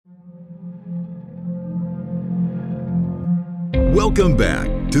Welcome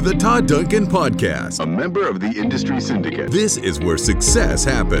back to the Todd Duncan Podcast, a member of the Industry Syndicate. This is where success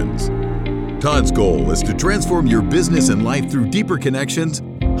happens. Todd's goal is to transform your business and life through deeper connections,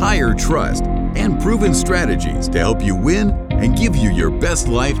 higher trust, and proven strategies to help you win and give you your best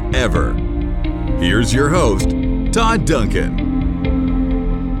life ever. Here's your host, Todd Duncan.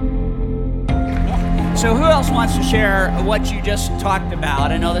 So who else wants to share what you just talked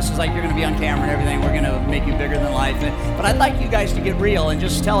about? I know this is like you're going to be on camera and everything. We're going to make you bigger than life. But I'd like you guys to get real and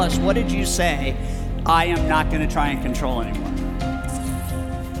just tell us, what did you say? I am not going to try and control anymore.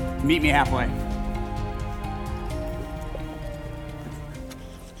 Meet me halfway.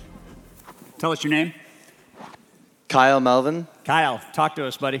 Tell us your name. Kyle Melvin. Kyle, talk to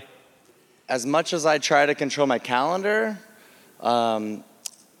us, buddy. As much as I try to control my calendar,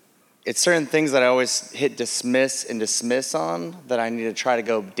 it's certain things that I always hit dismiss on that I need to try to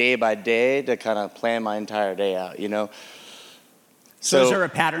go day by day to kind of plan my entire day out, you know? So is there a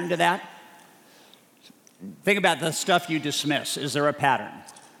pattern to that? Think about the stuff you dismiss. Is there a pattern?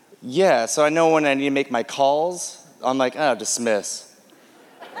 Yeah, so I know when I need to make my calls, I'm like, oh, dismiss.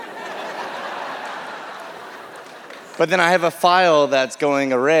 But then I have a file that's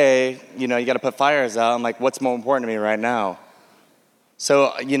going array, you know, you got to put fires out. I'm like, what's more important to me right now?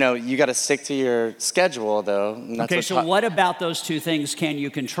 So, you know, you got to stick to your schedule, though. Okay, so what about those two things can you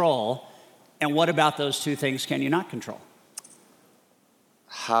control, and what about those two things can you not control?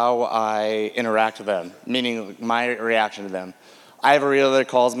 How I interact with them, meaning my reaction to them. I have a realtor that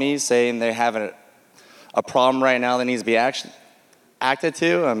calls me saying they have a problem right now that needs to be acted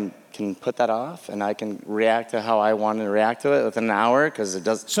to. I can put that off, and I can react to how I want to react to it within an hour, because it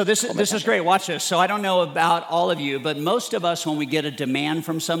does. So this is great. Watch this. So I don't know about all of you, but most of us, when we get a demand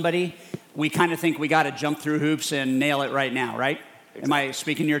from somebody, we kind of think we got to jump through hoops and nail it right now, right? Exactly. Am I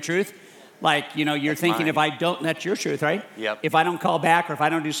speaking your truth? Like, you know, you're thinking if I don't, that's your truth, right? Yep. If I don't call back, or if I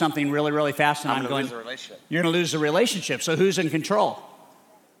don't do something really, really fast, and I'm going, lose the relationship. You're going to lose the relationship. So who's in control?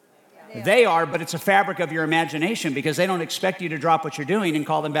 They are, but it's a fabric of your imagination, because they don't expect you to drop what you're doing and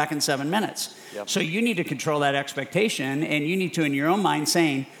call them back in 7 minutes. Yep. So you need to control that expectation, and you need to, in your own mind,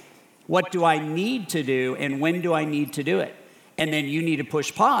 saying, what do I need to do and when do I need to do it? And then you need to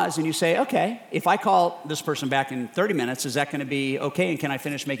push pause and you say, okay, if I call this person back in 30 minutes, is that going to be okay? And can I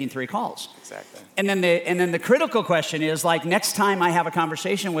finish making 3 calls? Exactly. And then the critical question is, like, next time I have a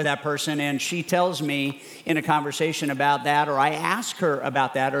conversation with that person and she tells me in a conversation about that, or I ask her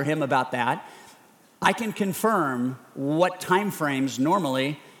about that or him about that, I can confirm what time frames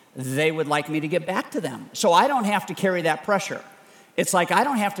normally they would like me to get back to them. So I don't have to carry that pressure. It's like I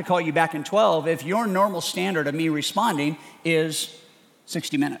don't have to call you back in 12 if your normal standard of me responding is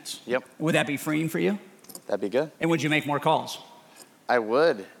 60 minutes. Yep. Would that be freeing for you? That'd be good. And would you make more calls? I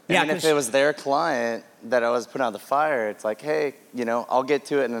would. Yeah, Even if it was their client that I was putting out the fire, it's like, hey, you know, I'll get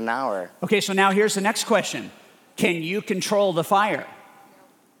to it in an hour. Okay, so now here's the next question. Can you control the fire?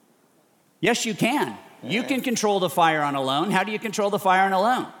 Yes, you can. Yeah. You can control the fire on a loan. How do you control the fire on a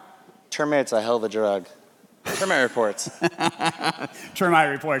loan? Termite's a hell of a drug. Termite reports. Termite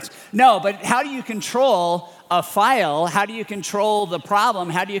reports. No, but how do you control a file? How do you control the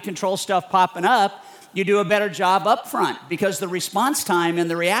problem? How do you control stuff popping up? You do a better job up front, because the response time and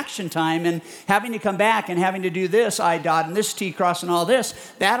the reaction time and having to come back and having to do this I dot and this T cross and all this,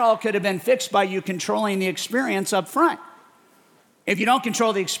 that all could have been fixed by you controlling the experience up front. If you don't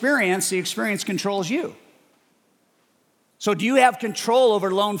control the experience controls you. So do you have control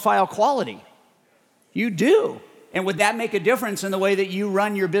over loan file quality? You do. And would that make a difference in the way that you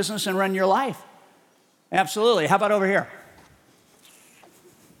run your business and run your life? Absolutely. How about over here?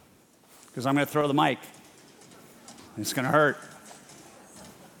 Because I'm going to throw the mic. It's going to hurt.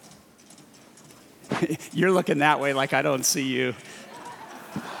 You're looking that way like I don't see you.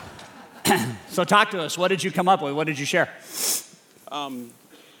 So talk to us. What did you come up with? What did you share?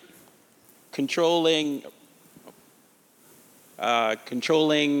 Controlling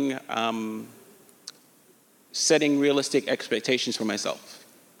setting realistic expectations for myself.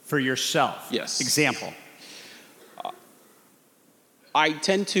 For yourself? Yes. Example. I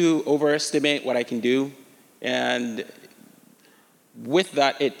tend to overestimate what I can do, and with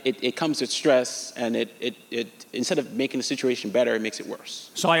that, it comes with stress, and it instead of making the situation better, it makes it worse.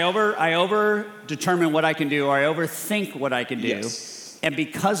 So I over determine what I can do, or I overthink what I can do. Yes. And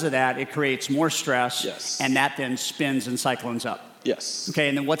because of that, it creates more stress. Yes. And that then spins and cyclones up. Yes. Okay,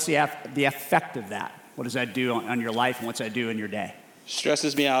 and then what's the effect of that? What does that do on your life, and what's that do in your day?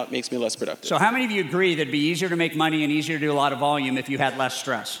 Stresses me out, makes me less productive. So how many of you agree that it'd be easier to make money and easier to do a lot of volume if you had less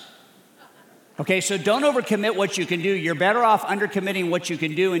stress? Okay, so don't overcommit what you can do. You're better off undercommitting what you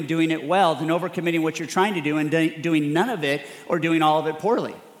can do and doing it well than overcommitting what you're trying to do and doing none of it or doing all of it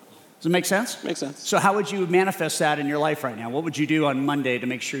poorly. Does it make sense? Makes sense. So how would you manifest that in your life right now? What would you do on Monday to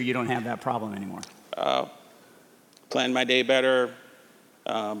make sure you don't have that problem anymore? Plan my day better.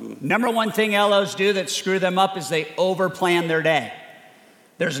 Number one thing LOs do that screw them up is they overplan their day.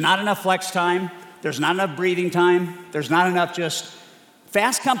 There's not enough flex time. There's not enough breathing time. There's not enough just...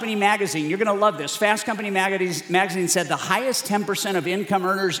 Fast Company Magazine, you're going to love this. Fast Company Magazine said the highest 10% of income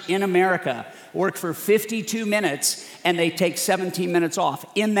earners in America work for 52 minutes and they take 17 minutes off.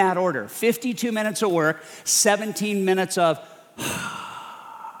 In that order, 52 minutes of work, 17 minutes of,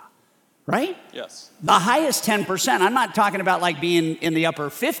 right? Yes. The highest 10%. I'm not talking about like being in the upper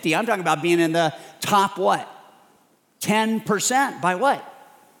 50. I'm talking about being in the top what? 10% by what?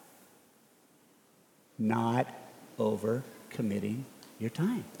 Not overcommitting your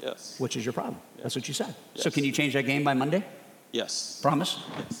time. Yes. Which is your problem. Yes. That's what you said. Yes. So can you change that game by Monday? Yes. Promise?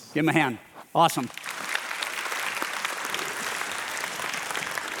 Yes. Give him a hand. Awesome.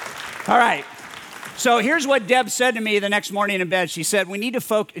 All right. So here's what Deb said to me the next morning in bed. She said, we need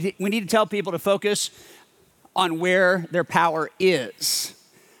to tell people to focus on where their power is,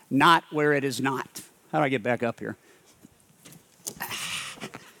 not where it is not. How do I get back up here?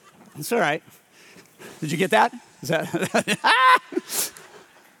 That's all right. Did you get that? Is that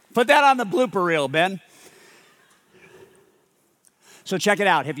Put that on the blooper reel, Ben. So check it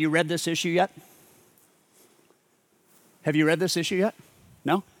out. Have you read this issue yet? Have you read this issue yet?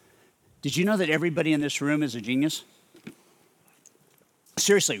 No? Did you know that everybody in this room is a genius?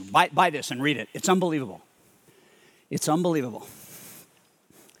 Seriously, buy this and read it. It's unbelievable. It's unbelievable.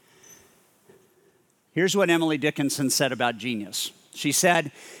 Here's what Emily Dickinson said about genius. She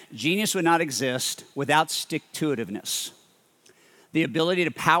said, genius would not exist without stick-to-itiveness, the ability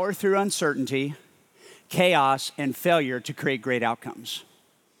to power through uncertainty, chaos, and failure to create great outcomes.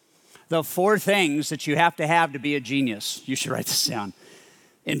 The 4 things that you have to be a genius. You should write this down.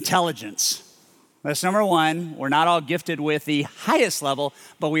 Intelligence. That's number 1. We're not all gifted with the highest level,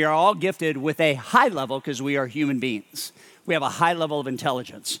 but we are all gifted with a high level because we are human beings. We have a high level of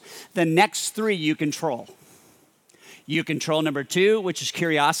intelligence. The next 3 you control. You control number 2, which is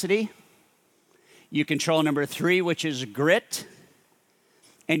curiosity. You control number 3, which is grit.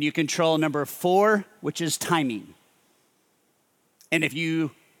 And you control number 4, which is timing. And if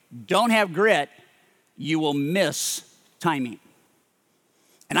you don't have grit, you will miss timing.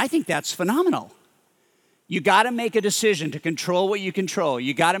 And I think that's phenomenal. You got to make a decision to control what you control.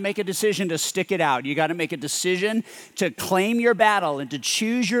 You got to make a decision to stick it out. You got to make a decision to claim your battle and to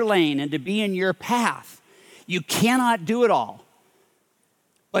choose your lane and to be in your path. You cannot do it all.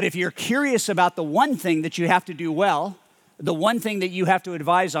 But if you're curious about the one thing that you have to do well, the one thing that you have to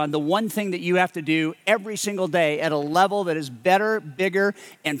advise on, the one thing that you have to do every single day at a level that is better, bigger,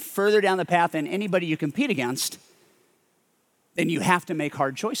 and further down the path than anybody you compete against, then you have to make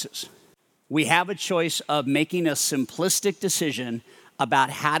hard choices. We have a choice of making a simplistic decision about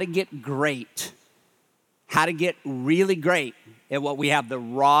how to get great, how to get really great at what we have the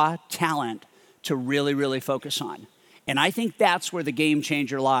raw talent to really, really focus on. And I think that's where the game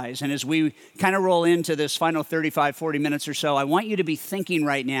changer lies. And as we kind of roll into this final 35, 40 minutes or so, I want you to be thinking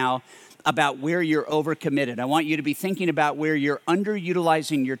right now about where you're overcommitted. I want you to be thinking about where you're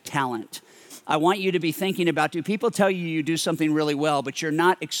underutilizing your talent. I want you to be thinking about, do people tell you you do something really well, but you're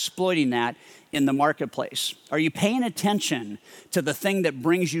not exploiting that in the marketplace? Are you paying attention to the thing that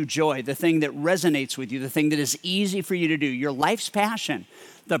brings you joy, the thing that resonates with you, the thing that is easy for you to do, your life's passion,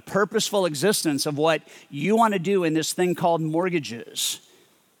 the purposeful existence of what you want to do in this thing called mortgages?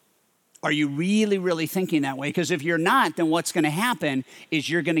 Are you really, really thinking that way? Because if you're not, then what's going to happen is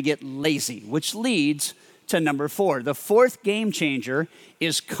you're going to get lazy, which leads to number 4. The 4th game changer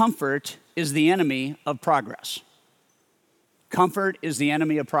is comfort is the enemy of progress. Comfort is the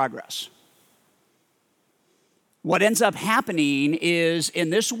enemy of progress. What ends up happening is in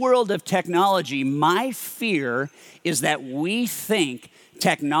this world of technology, my fear is that we think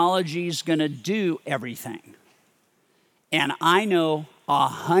technology is going to do everything. And I know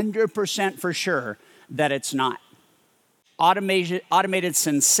 100% for sure that it's not. Automated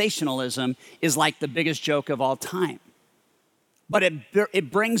sensationalism is like the biggest joke of all time. But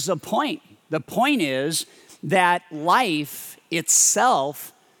it brings a point. The point is that life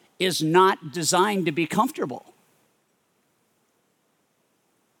itself is not designed to be comfortable.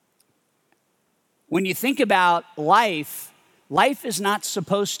 When you think about life, life is not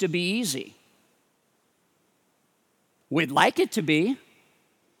supposed to be easy. We'd like it to be,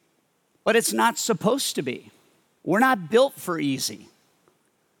 but it's not supposed to be. We're not built for easy.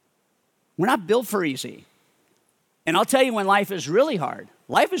 We're not built for easy. And I'll tell you when life is really hard.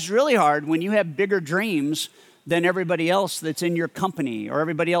 Life is really hard when you have bigger dreams than everybody else that's in your company or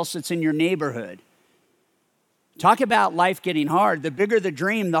everybody else that's in your neighborhood. Talk about life getting hard. The bigger the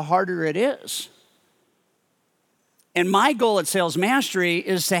dream, the harder it is. And my goal at Sales Mastery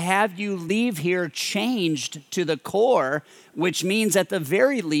is to have you leave here changed to the core, which means at the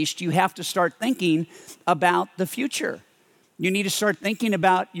very least, you have to start thinking about the future. You need to start thinking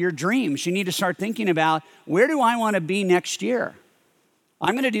about your dreams. You need to start thinking about, where do I want to be next year?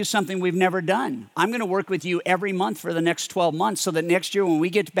 I'm going to do something we've never done. I'm going to work with you every month for the next 12 months so that next year when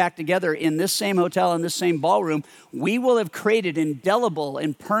we get back together in this same hotel, in this same ballroom, we will have created indelible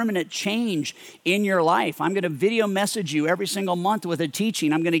and permanent change in your life. I'm going to video message you every single month with a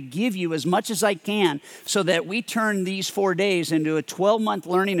teaching. I'm going to give you as much as I can so that we turn these 4 days into a 12-month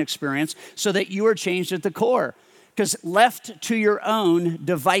learning experience so that you are changed at the core. Because left to your own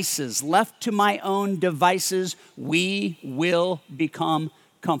devices, left to my own devices, we will become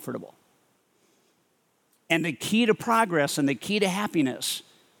comfortable. And the key to progress and the key to happiness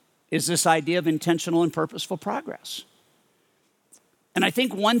is this idea of intentional and purposeful progress. And I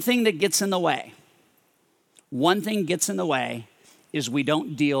think one thing gets in the way is we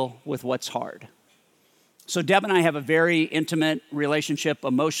don't deal with what's hard. So Deb and I have a very intimate relationship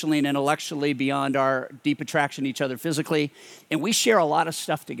emotionally and intellectually beyond our deep attraction to each other physically, and we share a lot of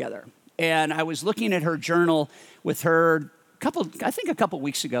stuff together. And I was looking at her journal with her a couple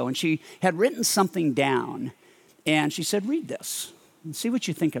weeks ago, and she had written something down, and she said, read this and see what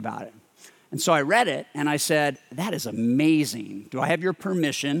you think about it. And so I read it, and I said, that is amazing. Do I have your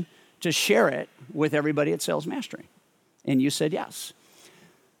permission to share it with everybody at Sales Mastery? And you said yes.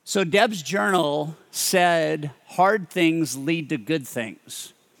 So Deb's journal said, hard things lead to good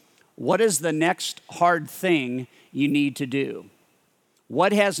things. What is the next hard thing you need to do?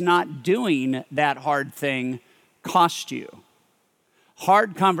 What has not doing that hard thing cost you?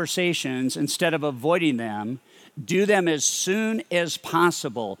 Hard conversations, instead of avoiding them, do them as soon as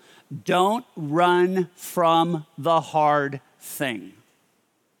possible. Don't run from the hard thing.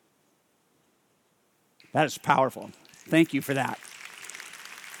 That is powerful. Thank you for that.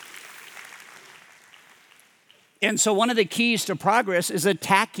 And so one of the keys to progress is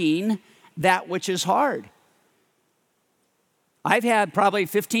attacking that which is hard. I've had probably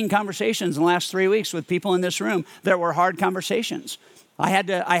 15 conversations in the last 3 weeks with people in this room that were hard conversations. I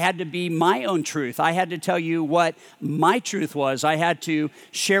had to be my own truth. I had to tell you what my truth was. I had to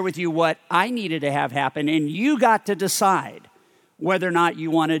share with you what I needed to have happen, and you got to decide whether or not you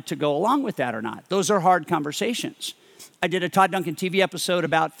wanted to go along with that or not. Those are hard conversations. I did a Todd Duncan TV episode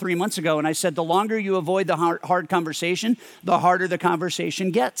about 3 months ago, and I said, the longer you avoid the hard conversation, the harder the conversation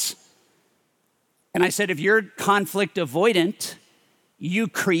gets. And I said, if you're conflict avoidant, you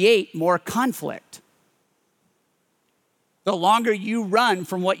create more conflict. The longer you run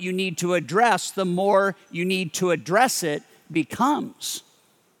from what you need to address, the more you need to address it becomes.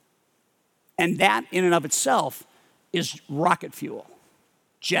 And that in and of itself is rocket fuel,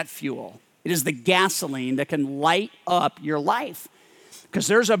 jet fuel. It is the gasoline that can light up your life. Because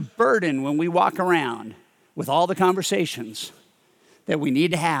there's a burden when we walk around with all the conversations that we need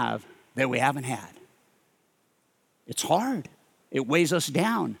to have that we haven't had. It's hard. It weighs us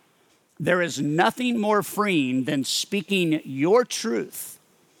down. There is nothing more freeing than speaking your truth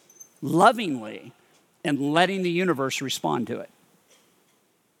lovingly and letting the universe respond to it.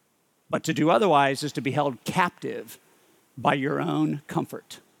 But to do otherwise is to be held captive by your own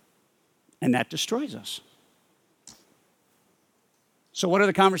comfort. And that destroys us. So what are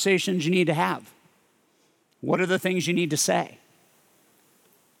the conversations you need to have? What are the things you need to say?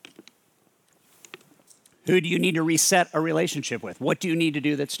 Who do you need to reset a relationship with? What do you need to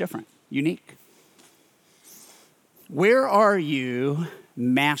do that's different, unique? Where are you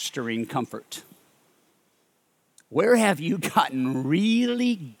mastering comfort? Where have you gotten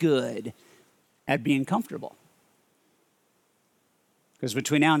really good at being comfortable? Because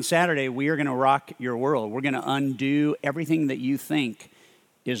between now and Saturday, we are going to rock your world. We're going to undo everything that you think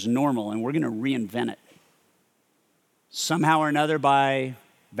is normal, and we're going to reinvent it. Somehow or another, by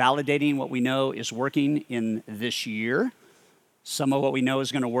validating what we know is working in this year, some of what we know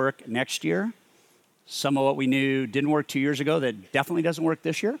is going to work next year, some of what we knew didn't work 2 years ago that definitely doesn't work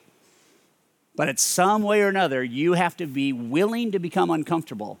this year. But in some way or another, you have to be willing to become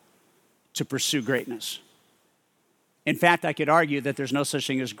uncomfortable to pursue greatness. In fact, I could argue that there's no such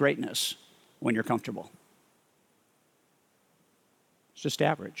thing as greatness when you're comfortable. It's just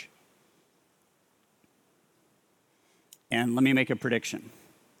average. And let me make a prediction.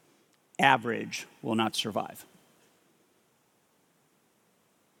 Average will not survive.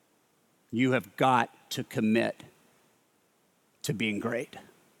 You have got to commit to being great.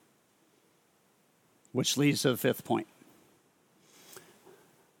 Which leads to the fifth point.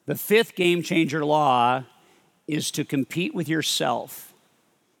 The fifth game changer law is to compete with yourself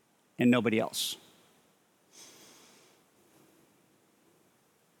and nobody else.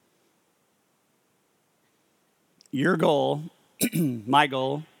 Your goal, my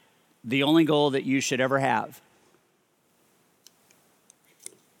goal, the only goal that you should ever have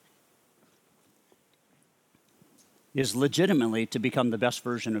is legitimately to become the best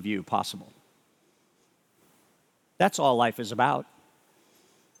version of you possible. That's all life is about.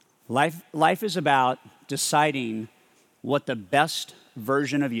 Life is about deciding what the best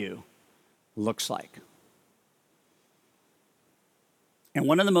version of you looks like. And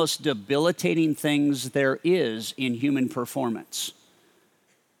one of the most debilitating things there is in human performance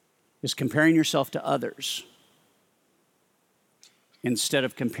is comparing yourself to others instead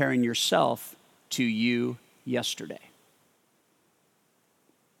of comparing yourself to you yesterday.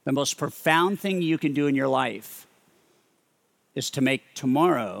 The most profound thing you can do in your life is to make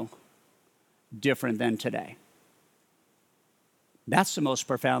tomorrow different than today. That's the most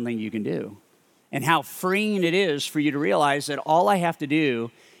profound thing you can do. And how freeing it is for you to realize that all I have to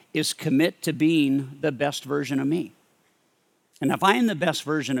do is commit to being the best version of me. And if I am the best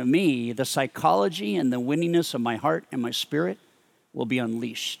version of me, the psychology and the winniness of my heart and my spirit will be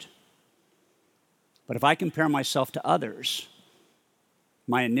unleashed. But if I compare myself to others,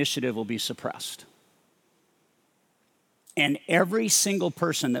 my initiative will be suppressed. And every single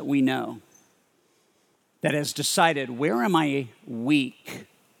person that we know that has decided, where am I weak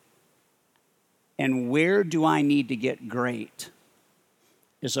and where do I need to get great,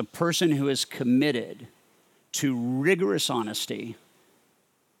 is a person who is committed to rigorous honesty,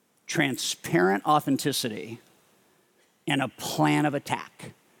 transparent authenticity, and a plan of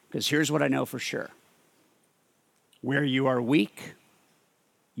attack. Because here's what I know for sure. Where you are weak,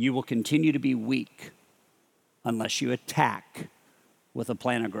 you will continue to be weak unless you attack with a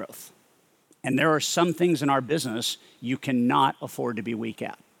plan of growth. And there are some things in our business you cannot afford to be weak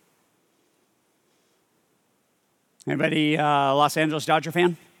at. Anybody Los Angeles Dodger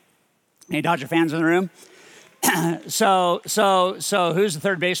fan? Any Dodger fans in the room? So who's the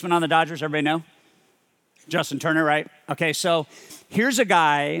third baseman on the Dodgers? Everybody know? Justin Turner, right? Okay, so here's a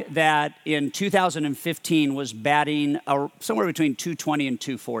guy that in 2015 was batting somewhere between 220 and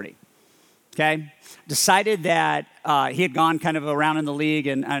 240. Okay? Decided that he had gone kind of around in the league,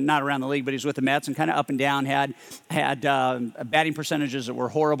 and not around the league, but he was with the Mets and kind of up and down, had batting percentages that were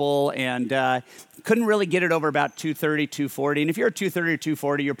horrible, and couldn't really get it over about 230, 240. And if you're at 230 or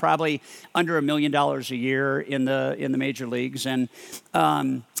 240, you're probably under $1 million a year in the major leagues. And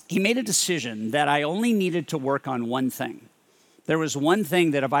he made a decision that I only needed to work on one thing. There was one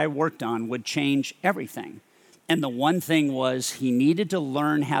thing that if I worked on would change everything. And the one thing was he needed to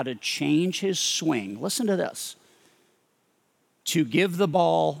learn how to change his swing. Listen to this. To give the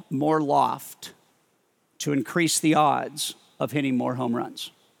ball more loft to increase the odds of hitting more home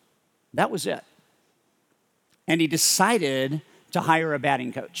runs. That was it. And he decided to hire a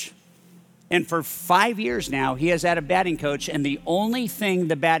batting coach. And for 5 years now, he has had a batting coach, and the only thing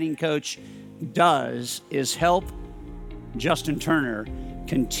the batting coach does is help Justin Turner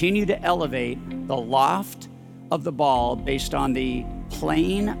continue to elevate the loft of the ball based on the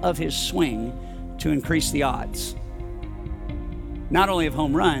plane of his swing to increase the odds. Not only of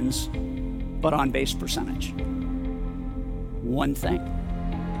home runs, but on base percentage. One thing.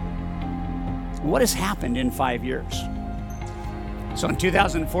 What has happened in 5 years? So in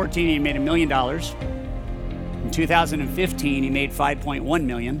 2014, he made $1 million. In 2015, he made $5.1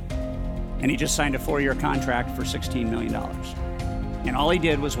 million. And he just signed a 4-year contract for $16 million. And all he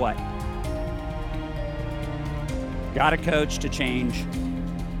did was what? Got a coach to change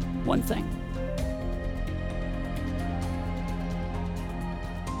one thing.